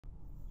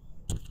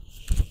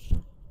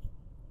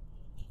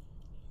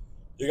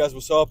You guys,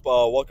 what's up?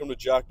 Welcome to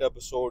Jacked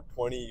episode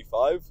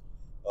 25.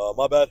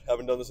 My bad,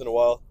 haven't done this in a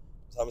while.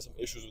 I was having some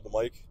issues with the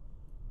mic,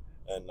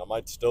 and I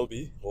might still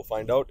be. We'll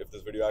find out if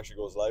this video actually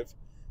goes live.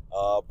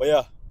 But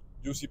yeah,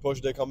 juicy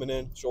push day coming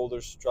in.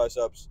 Shoulders,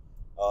 triceps,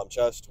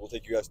 chest. We'll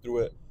take you guys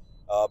through it.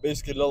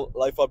 Basically, a little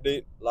life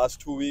update.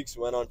 Last 2 weeks,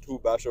 went on 2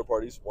 bachelor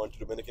parties. One to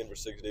Dominican for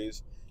 6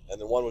 days, and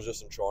then one was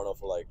just in Toronto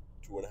for like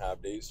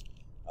 2.5 days.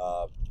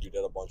 We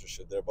did a bunch of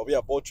shit there. But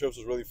yeah, both trips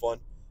was really fun.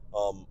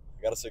 I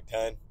got a sick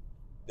tan.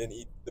 Didn't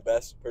eat the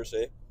best per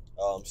se.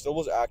 Still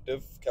was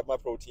active, kept my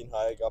protein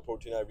high, got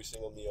protein every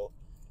single meal,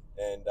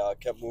 and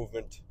kept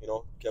movement,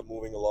 kept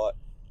moving a lot.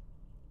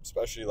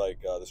 Especially like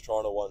this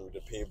Toronto one, we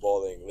did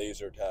paintballing,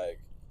 laser tag,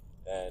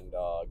 and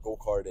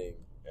go-karting,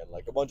 and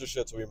like a bunch of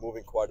shit, so we were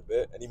moving quite a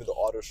bit, and even the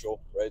auto show,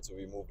 right, so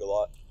we moved a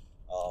lot.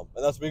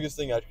 And that's the biggest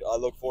thing I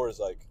look for is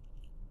like,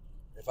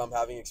 if I'm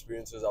having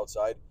experiences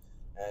outside,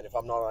 and if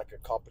I'm not like a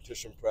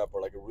competition prep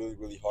or like a really,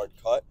 really hard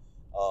cut,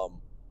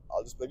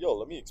 I'll just be like, yo,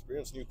 let me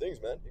experience new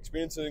things, man.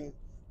 Experiencing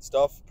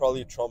stuff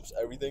probably trumps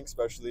everything,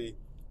 especially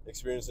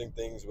experiencing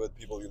things with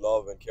people you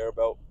love and care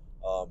about.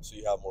 So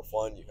you have more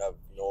fun, you have,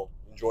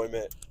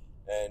 enjoyment.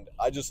 And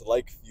I just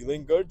like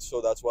feeling good,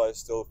 so that's why I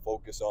still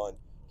focus on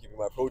keeping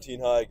my protein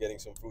high, getting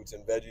some fruits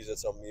and veggies at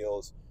some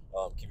meals,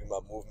 keeping my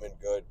movement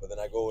good. But then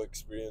I go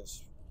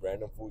experience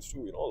random foods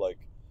too, like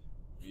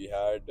we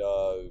had,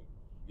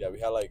 we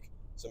had like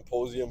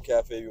Symposium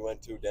Cafe we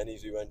went to,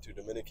 Denny's we went to,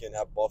 Dominican,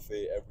 have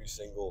buffet every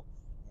single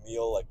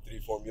meal, like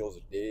 3-4 meals a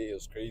day. It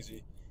was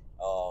crazy.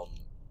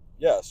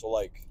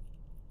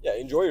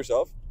 Enjoy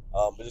yourself,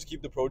 but just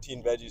keep the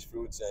protein, veggies,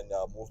 fruits, and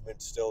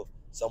movement still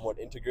somewhat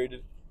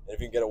integrated. And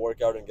if you can get a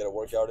workout in,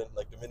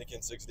 like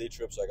Dominican 6-day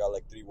trip, so I got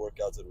like 3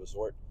 workouts at a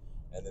resort,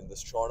 and then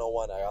this Toronto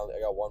one, I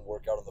got 1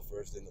 workout on the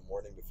first day in the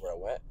morning before I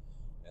went,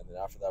 and then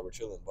after that we're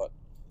chilling. But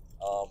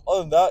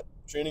other than that,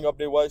 training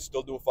update wise,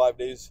 still doing 5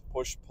 days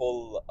push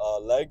pull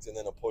legs, and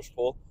then a push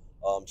pull,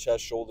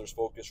 chest shoulders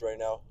focus right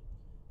now.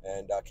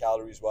 And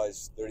calories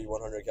wise,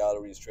 3,100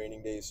 calories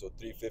training days, so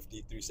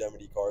 350,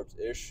 370 carbs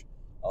ish,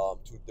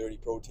 230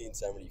 protein,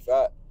 70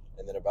 fat,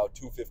 and then about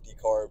 250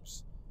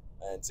 carbs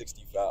and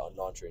 60 fat on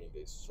non-training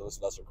days. So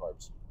that's lesser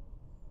carbs.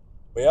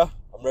 But yeah,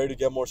 I'm ready to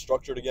get more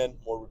structured again,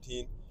 more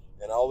routine,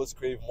 and I always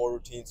crave more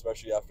routine,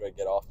 especially after I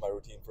get off my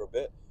routine for a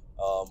bit.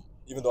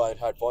 Even though I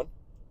had fun,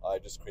 I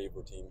just crave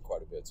routine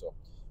quite a bit. So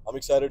I'm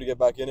excited to get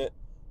back in it,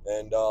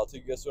 and I'll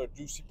take you guys to a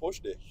juicy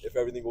push day if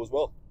everything goes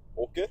well.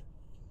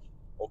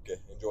 Okay,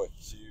 enjoy.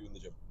 See you in the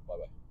gym.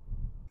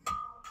 Bye-bye.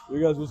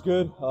 You guys, what's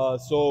good?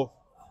 So,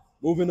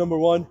 movement number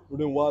 1, we're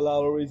doing wild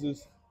lateral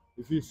raises.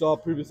 If you saw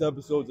previous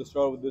episodes, I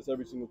start with this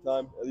every single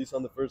time, at least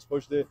on the first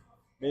push day.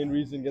 Main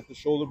reason, get the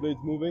shoulder blades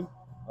moving.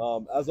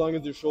 As long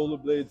as your shoulder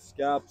blades,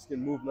 scaps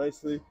can move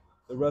nicely,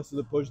 the rest of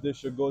the push day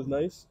should go as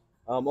nice.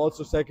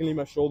 Also, secondly,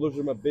 my shoulders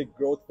are my big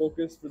growth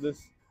focus for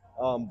this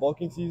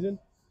bulking season.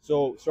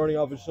 So, starting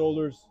off with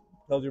shoulders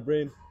tells your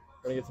brain,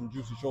 gonna get some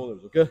juicy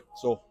shoulders, okay?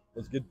 So,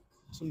 let's get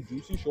some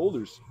juicy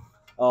shoulders.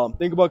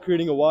 Think about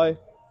creating a Y.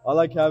 I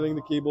like having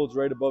the cables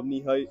right above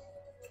knee height,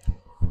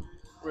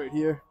 right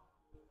here,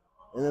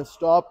 and then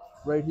stop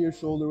right here,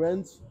 shoulder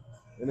ends,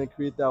 and then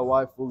create that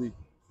Y fully.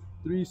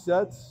 3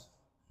 sets,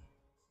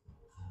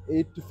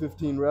 8 to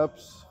 15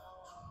 reps.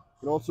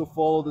 You can also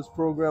follow this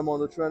program on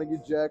the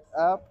Trynagetjacked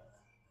app.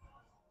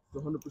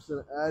 It's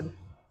 100% ad.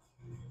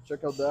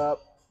 Check out the app.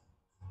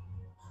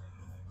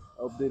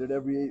 Updated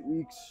every 8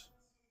 weeks.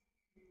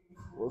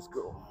 Let's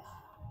go.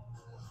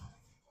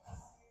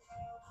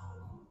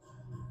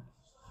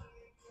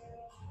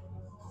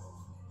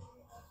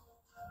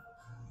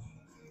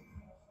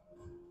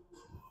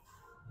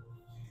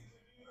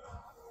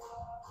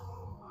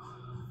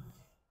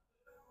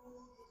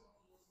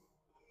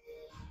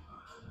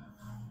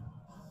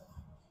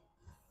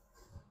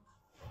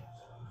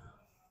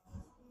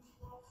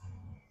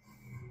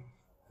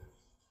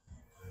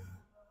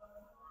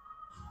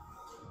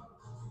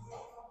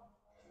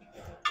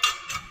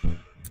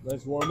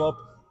 Nice warm up.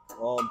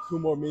 2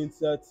 more main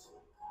sets,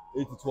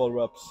 8 to 12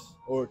 reps,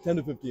 or 10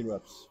 to 15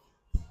 reps.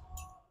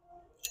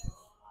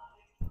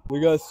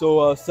 You guys,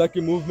 so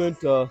second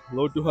movement,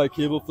 low to high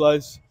cable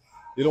flies.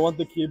 You don't want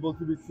the cable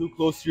to be too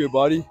close to your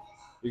body.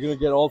 You're gonna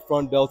get all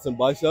front delts and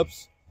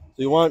biceps.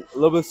 So you want a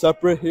little bit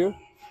separate here,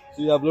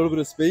 so you have a little bit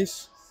of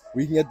space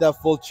where you can get that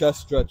full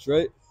chest stretch,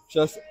 right?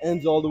 Chest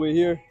ends all the way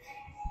here,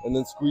 and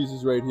then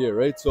squeezes right here,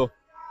 right? So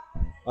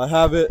I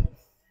have it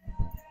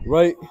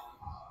right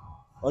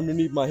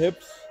underneath my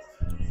hips.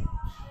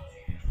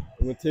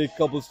 I'm gonna take a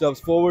couple steps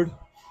forward,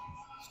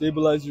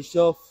 stabilize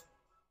yourself,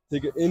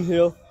 take an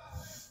inhale,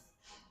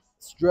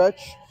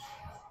 stretch,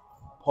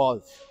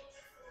 pause,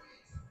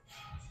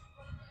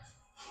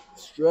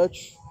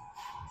 stretch,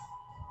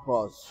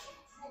 pause,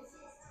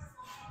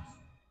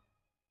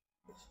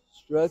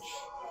 stretch,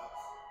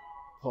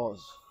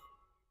 pause.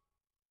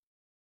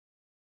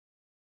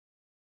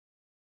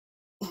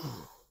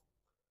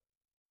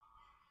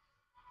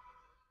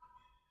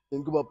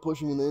 Think about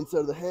pushing in the inside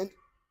of the hand.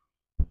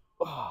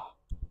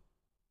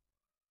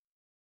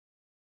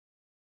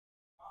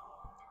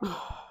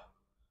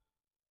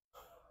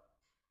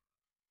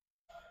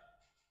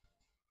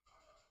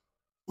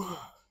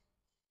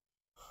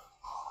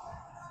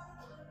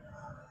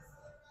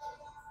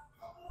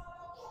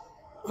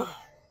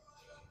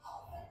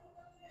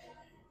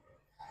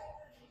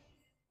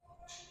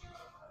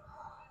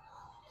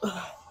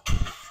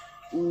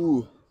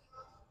 Ooh,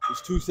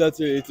 there's 2 sets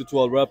here, 8 to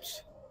 12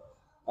 reps.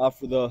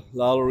 After the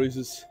lateral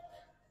raises,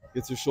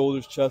 gets your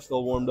shoulders, chest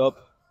all warmed up.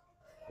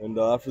 And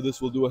after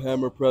this, we'll do a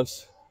hammer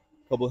press,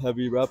 a couple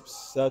heavy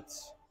reps,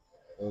 sets,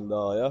 and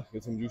yeah,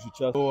 get some juicy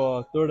chest.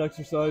 So third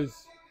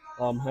exercise,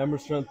 hammer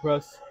strength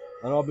press.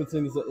 I know I've been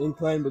saying this is an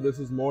incline, but this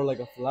is more like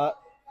a flat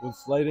with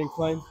slight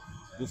incline,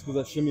 just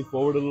because I shimmy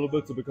forward a little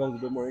bit, so it becomes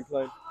a bit more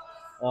incline.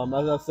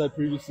 As I said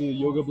previously, the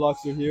yoga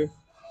blocks are here.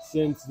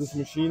 Since this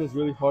machine is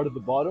really hard at the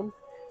bottom,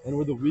 and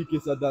we're the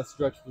weakest at that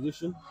stretch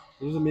position,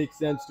 it doesn't make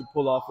sense to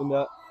pull off in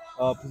that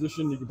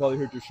position. You can probably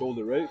hurt your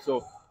shoulder, right?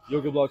 So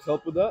yoga blocks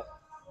help with that.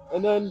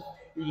 And then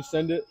you just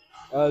send it,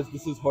 as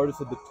this is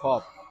hardest at the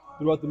top.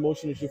 Throughout the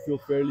motion, it should feel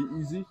fairly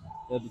easy,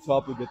 and at the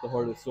top, you'll get the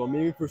hardest. So I'm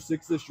aiming for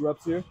 6-ish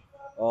reps here.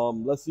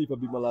 Let's see if I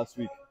beat my last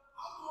week.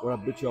 Or I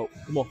bitch out.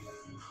 Come on.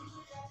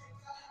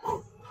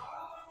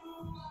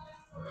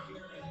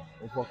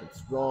 I'm fucking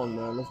strong,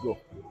 man. Let's go.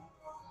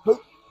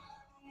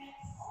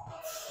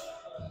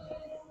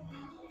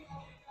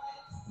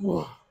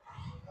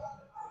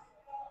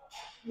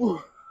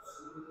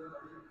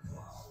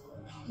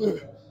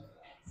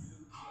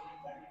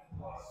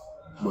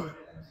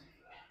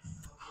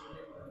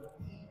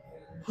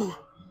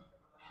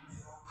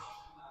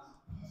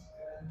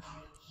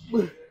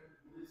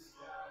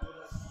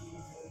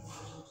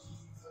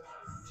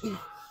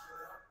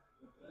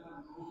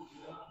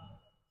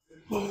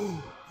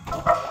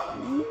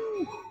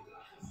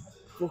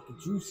 Fucking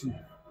juicy.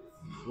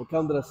 We'll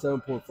count it at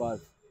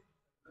 7.5.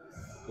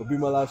 It'll be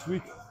my last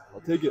week. I'll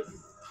take it.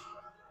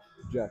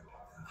 Jack.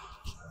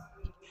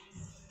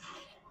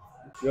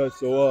 Yeah,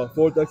 so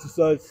fourth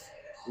exercise,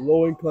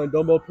 low incline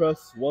dumbbell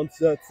press, 1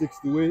 set, 6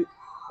 to 8,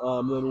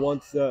 then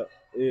 1 set,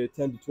 10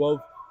 to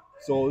 12.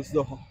 So this is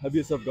the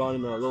heaviest I've gone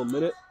in a little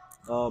minute.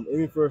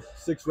 Aiming for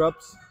 6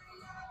 reps.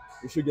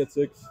 We should get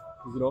 6,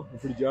 because, you know, I'm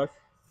pretty jacked.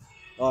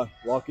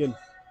 Lock in.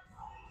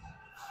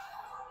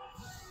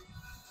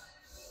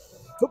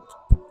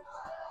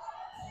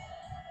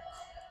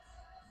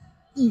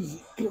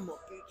 Easy, come on,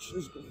 bitch.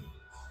 Let's go.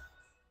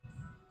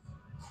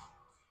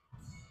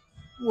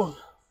 1.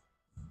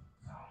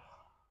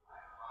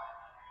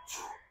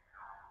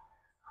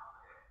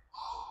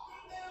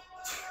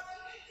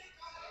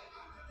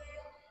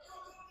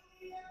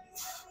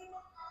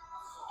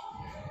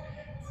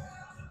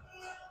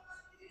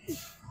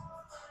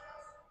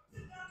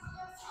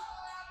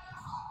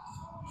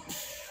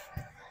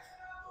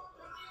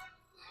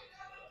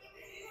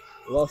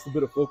 Lost a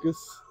bit of focus.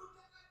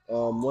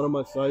 One of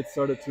my sides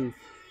started to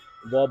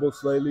wobble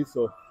slightly,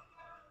 so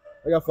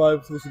I got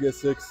 5, supposed to get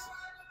 6.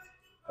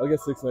 I'll get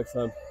 6 next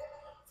time.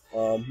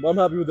 But I'm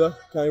happy with that.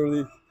 Can't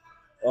really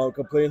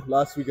complain.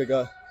 Last week I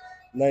got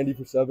 90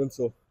 for 7,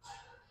 so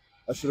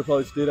I should have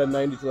probably stayed at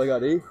 90 till I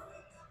got 8.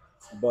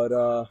 But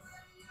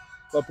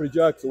felt pretty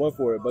jacked, so went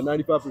for it. But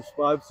 95 for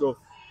 5, so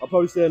I'll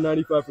probably stay at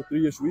 95 for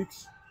 3-ish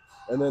weeks,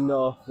 and then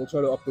we'll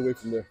try to up the weight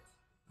from there.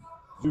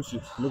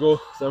 Juicy. I'm gonna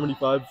go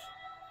 75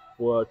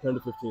 for 10 to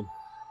 15.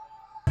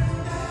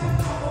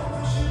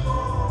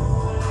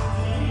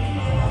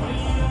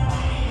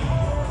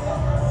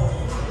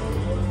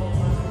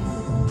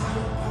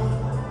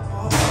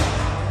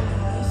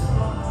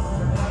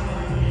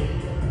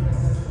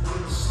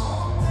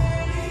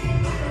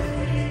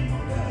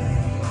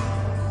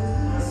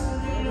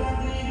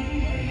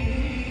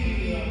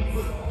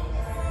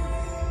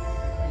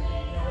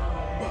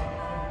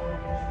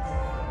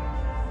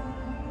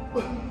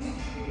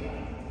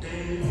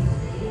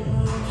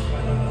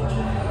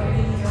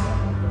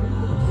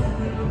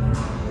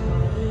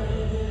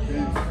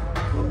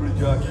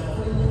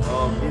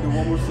 We're gonna do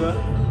one more set.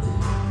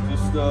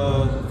 Just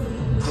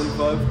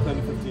 25, 10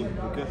 to 15,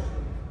 okay?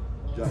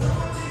 Jack.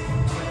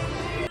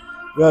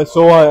 Yeah,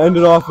 so I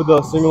ended off with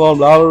a single arm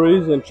lateral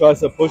raise and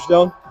tricep push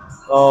down.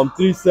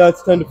 3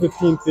 sets, 10 to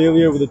 15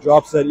 failure with a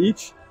drop set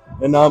each.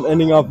 And now I'm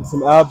ending off with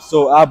some abs.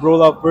 So ab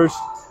rollout first.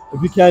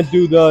 If you can't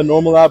do the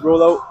normal ab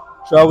rollout,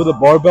 try with a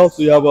barbell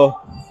so you have a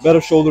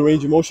better shoulder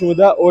range of motion with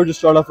that. Or just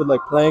start off with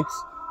like planks,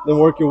 then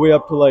work your way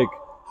up to like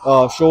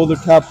shoulder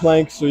tap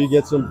planks so you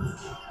get some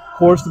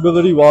core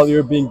stability while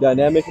you're being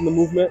dynamic in the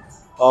movement,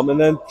 and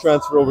then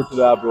transfer over to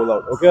the ab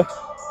rollout, okay?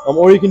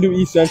 Or you can do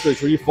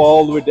eccentrics where you fall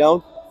all the way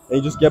down and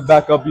you just get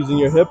back up using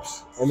your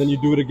hips, and then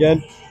you do it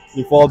again,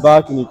 you fall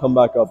back and you come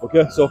back up,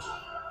 okay? So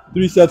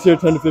 3 sets here,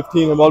 10 to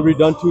 15. I've already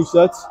done 2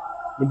 sets.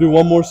 I'm gonna do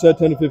 1 more set,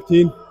 10 to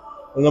 15,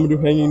 and I'm gonna do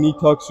hanging knee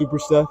tuck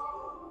superset,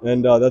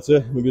 and that's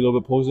it. Maybe a little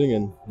bit posing,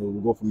 and we'll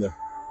go from there.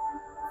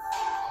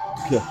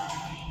 Okay,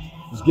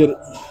 let's get it.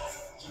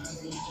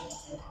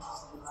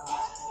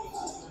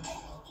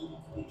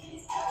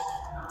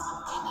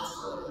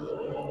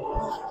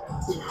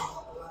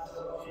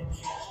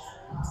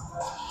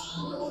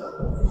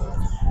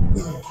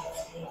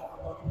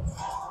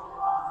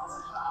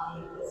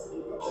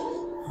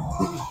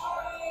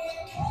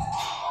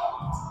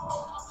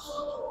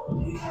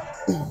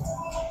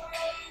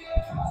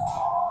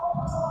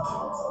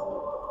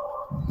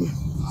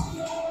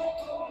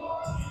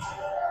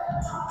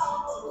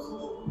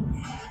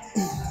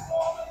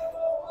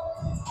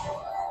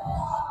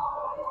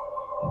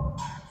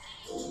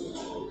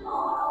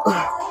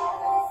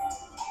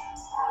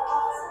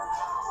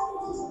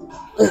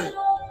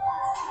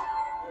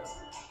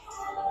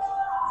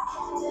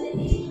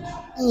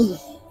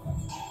 Oh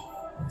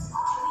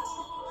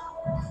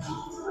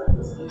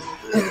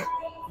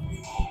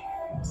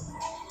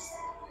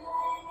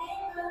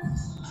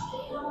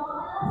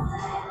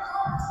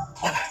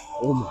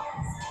my.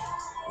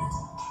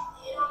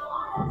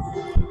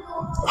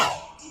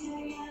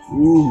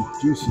 Ooh,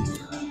 juicy.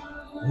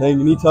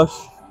 Hang knee touch.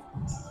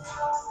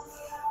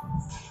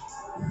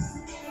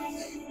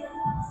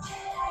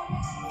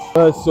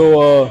 Alright,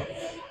 so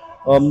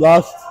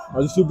last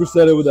I just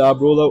superset it with the ab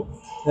rollout.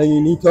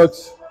 Hanging knee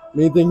tucks.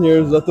 Main thing here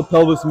is let the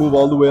pelvis move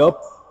all the way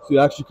up so you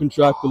actually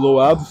contract the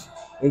low abs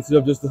instead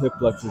of just the hip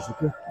flexors,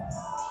 okay?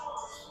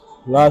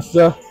 Last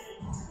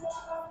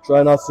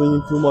try not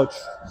swinging too much.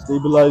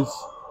 Stabilize.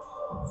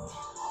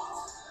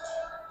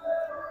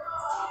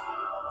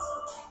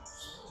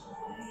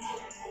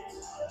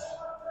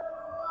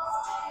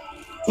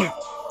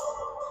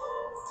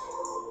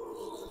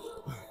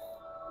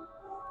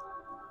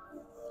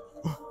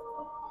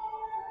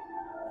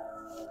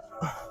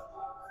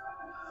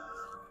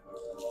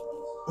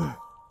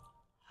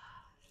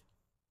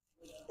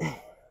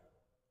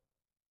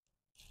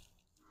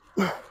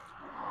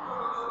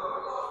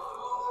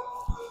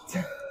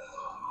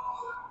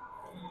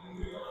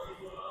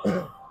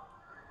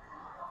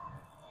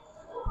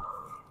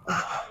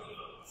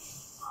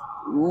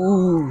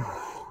 Ooh,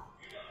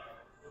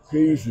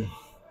 crazy.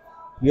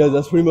 Yeah,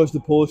 that's pretty much the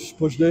push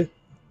day. We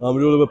do a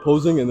little bit of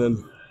posing and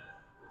then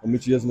I'll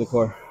meet you guys in the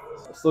car.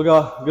 Still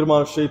got a good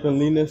amount of shape and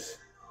leanness.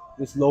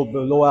 This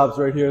low abs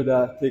right here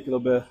that take a little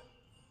bit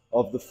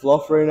of the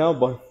fluff right now,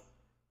 but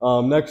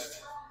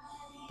next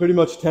pretty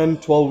much 10,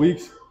 12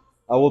 weeks,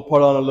 I will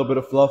put on a little bit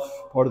of fluff,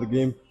 part of the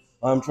game.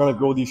 I'm trying to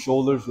grow these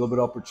shoulders, a little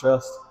bit upper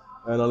chest,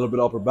 and a little bit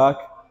upper back.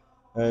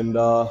 And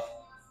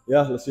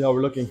yeah, let's see how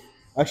we're looking.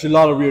 Actually, a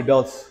lot of rear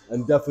delts,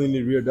 and definitely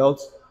need rear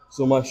delts,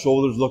 so my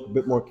shoulders look a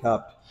bit more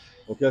capped.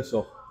 Okay,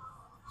 so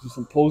do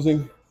some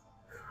posing.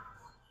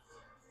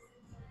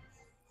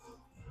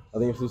 I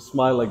think I should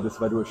smile like this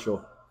if I do a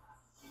show.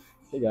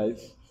 Hey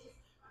guys.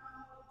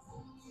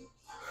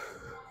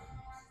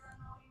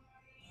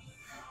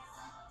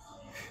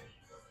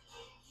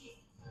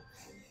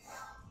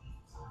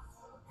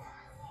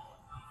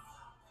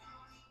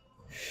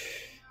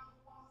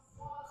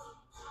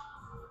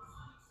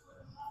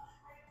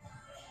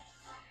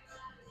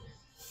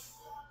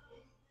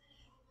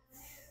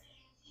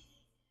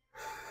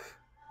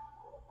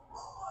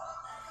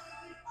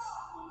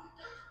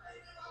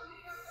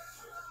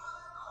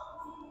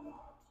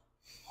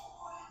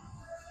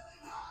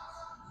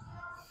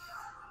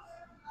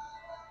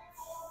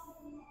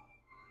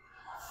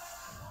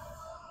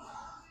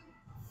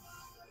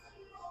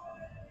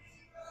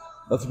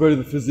 That's pretty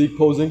the physique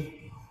posing.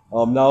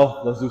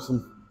 Now let's do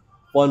some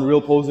fun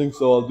real posing.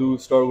 So I'll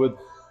start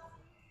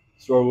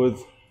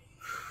with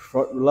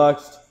front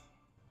relaxed,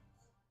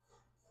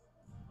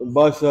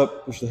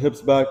 bicep, push the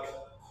hips back,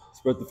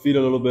 spread the feet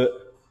a little bit,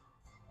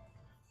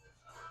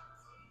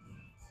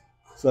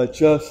 side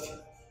chest.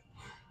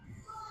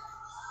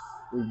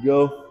 There we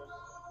go.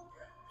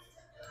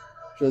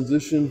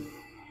 Transition,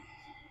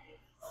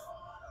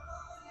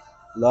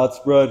 lat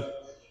spread,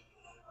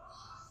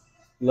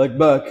 leg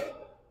back,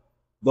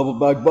 double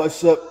back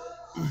bicep.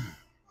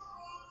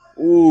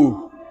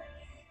 Ooh,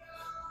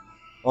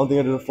 I don't think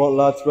I did a front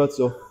lat spread,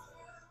 so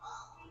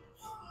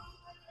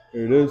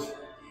here it is.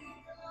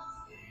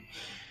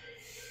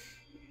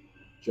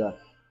 Jack.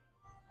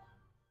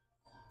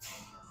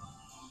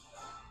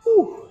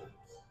 Ooh.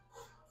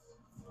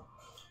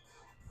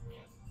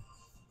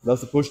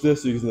 That's the push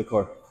this, so you use in the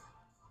car.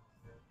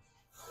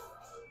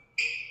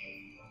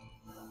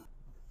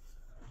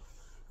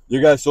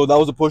 Yeah, guys, so that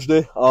was a push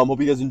day.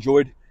 Hope you guys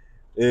enjoyed.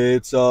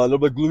 It's a little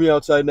bit gloomy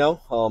outside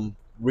now.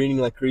 Raining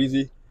like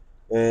crazy,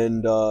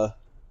 and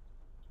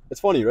it's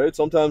funny, right?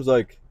 Sometimes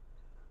like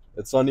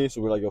it's sunny,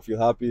 so we're like, I feel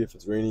happy. If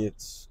it's rainy,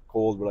 it's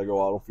cold. We're like,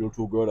 oh, I don't feel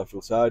too good. I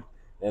feel sad.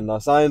 And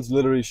science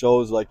literally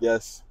shows like,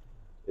 yes,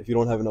 if you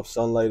don't have enough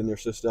sunlight in your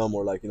system,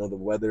 or like the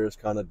weather is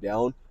kind of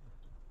down,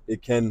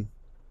 it can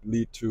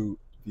lead to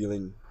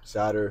feeling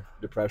sadder,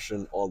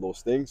 depression, all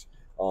those things.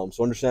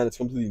 So understand it's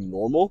completely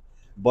normal.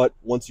 But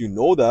once you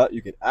know that,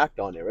 you can act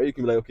on it, right? You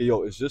can be like, okay,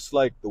 yo, it's just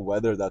like the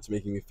weather that's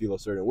making me feel a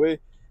certain way.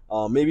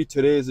 Maybe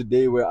today is a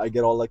day where I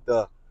get all like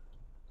the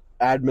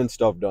admin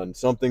stuff done,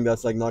 something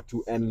that's like not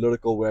too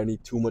analytical where I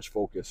need too much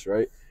focus,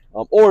 right?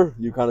 Or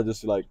you kind of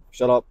just like,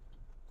 shut up,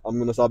 I'm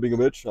gonna stop being a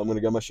bitch, I'm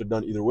gonna get my shit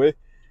done either way,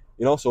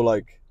 so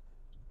like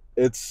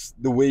it's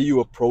the way you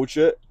approach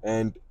it,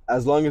 and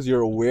as long as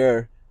you're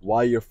aware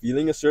why you're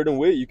feeling a certain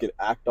way, you can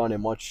act on it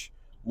much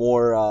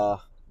more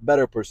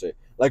better per se.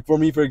 Like for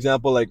me, for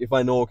example, like if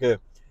I know, okay,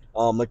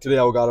 like today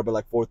I got up at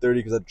like 4:30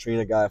 because I had to train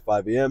a guy at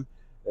 5 a.m.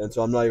 and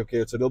so I'm like, okay,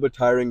 it's a little bit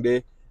tiring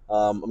day.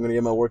 I'm gonna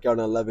get my workout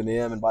at 11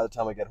 a.m. and by the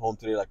time I get home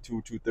today, like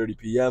 2:30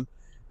 p.m.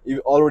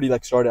 You already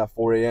like started at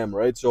 4 a.m.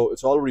 right? So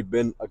it's already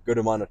been a good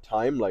amount of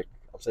time. Like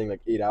I'm saying,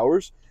 like 8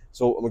 hours.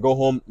 So I'm gonna go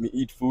home,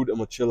 eat food, I'm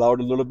gonna chill out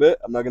a little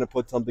bit. I'm not gonna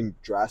put something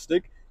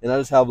drastic, and I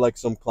just have like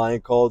some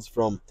client calls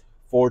from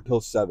 4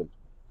 till 7,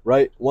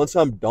 right? Once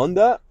I'm done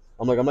that,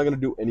 I'm like, I'm not gonna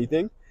do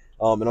anything.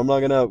 And I'm not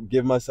gonna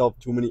give myself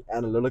too many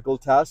analytical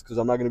tasks because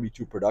I'm not gonna be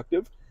too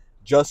productive,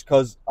 just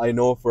because I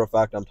know for a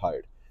fact I'm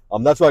tired.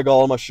 That's why I got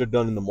all my shit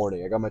done in the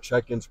morning. I got my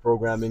check-ins,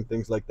 programming,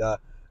 things like that.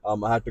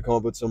 I had to come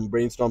up with some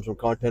brainstorm, some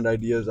content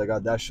ideas. I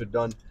got that shit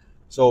done.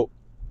 So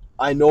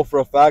I know for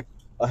a fact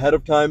ahead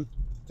of time,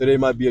 today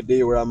might be a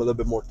day where I'm a little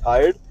bit more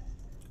tired.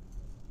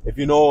 If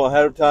you know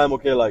ahead of time,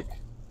 okay, like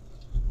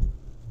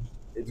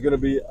it's gonna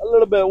be a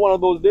little bit one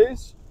of those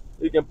days.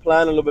 You can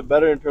plan a little bit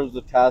better in terms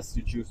of the tasks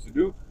you choose to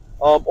do,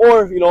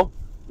 or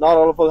not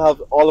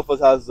all of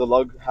us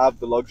have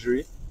the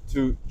luxury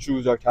to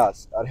choose our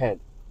tasks at hand,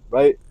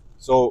 right?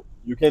 So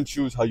you can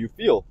choose how you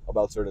feel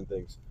about certain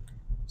things.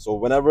 So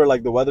whenever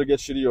like the weather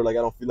gets shitty or like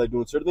I don't feel like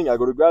doing certain thing, I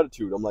go to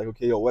gratitude. I'm like,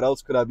 okay, yo, what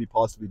else could I be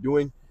possibly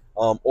doing?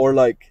 Or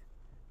like,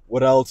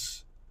 what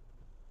else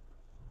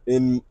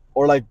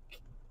or like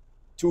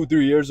 2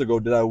 3 years ago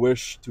did I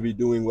wish to be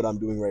doing what I'm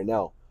doing right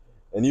now?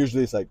 And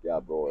usually it's like, yeah,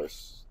 bro,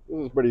 this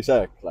is pretty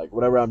sick. Like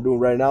whatever I'm doing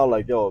right now,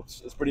 like yo,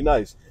 it's pretty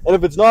nice. And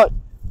if it's not,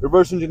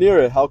 reverse engineer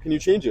it. How can you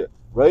change it?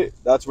 Right?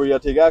 That's where you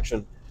gotta take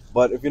action.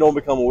 But if you don't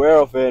become aware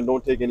of it and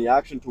don't take any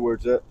action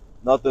towards it,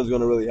 nothing's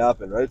gonna really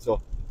happen, right?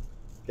 So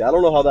okay, I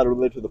don't know how that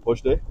relates to the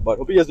push day, but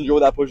hope you guys enjoy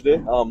that push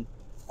day.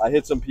 I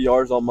hit some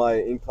PRs on my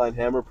incline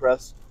hammer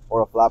press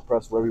or a flat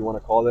press, whatever you want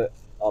to call it.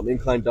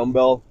 Incline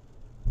dumbbell.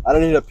 I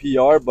don't hit a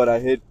PR, but I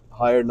hit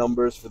higher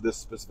numbers for this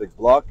specific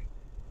block.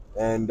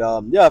 And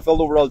yeah, I felt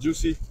overall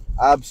juicy.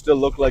 Abs still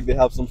look like they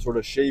have some sort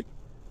of shape.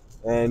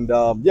 And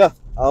yeah,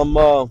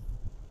 I'm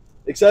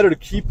excited to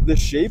keep this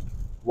shape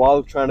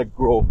while trying to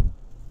grow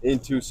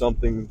into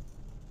something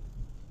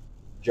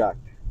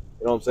jacked.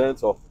 You know what I'm saying?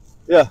 So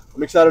yeah,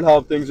 I'm excited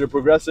how things are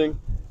progressing.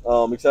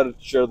 I'm excited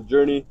to share the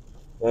journey.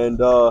 And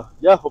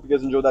yeah, hope you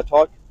guys enjoyed that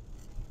talk.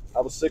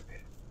 Have a sick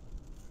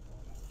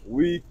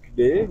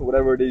weekday,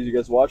 whatever it is you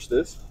guys watch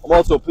this.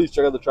 Also, please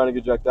check out the Trying to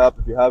Get Jacked app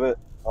if you haven't.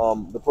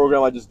 The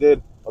program I just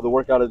did, the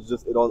workout is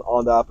just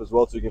on the app as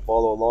well, so you can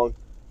follow along,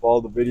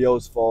 follow the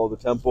videos, follow the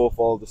tempo,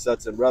 follow the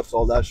sets and reps,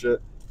 all that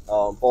shit.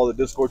 Follow the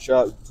Discord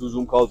chat, 2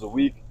 Zoom calls a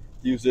week,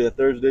 Tuesday and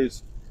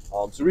Thursdays.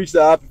 So reach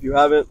the app if you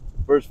haven't.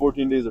 First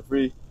 14 days are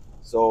free.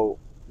 So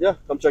yeah,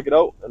 come check it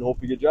out and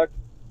hope you get jacked.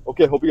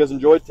 Okay, hope you guys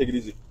enjoyed. Take it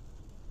easy.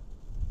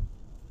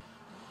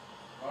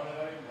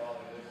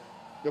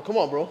 Yo, come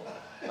on, bro.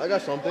 I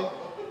got something.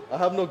 I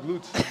have no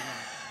glutes.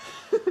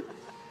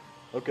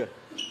 Okay.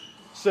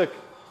 Sick.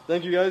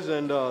 Thank you guys,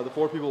 and the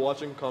 4 people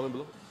watching, comment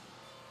below.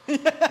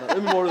 No,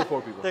 maybe more than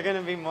 4 people. They're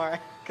gonna be more,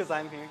 because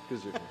I'm here.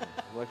 Because you're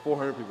like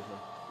 400 people.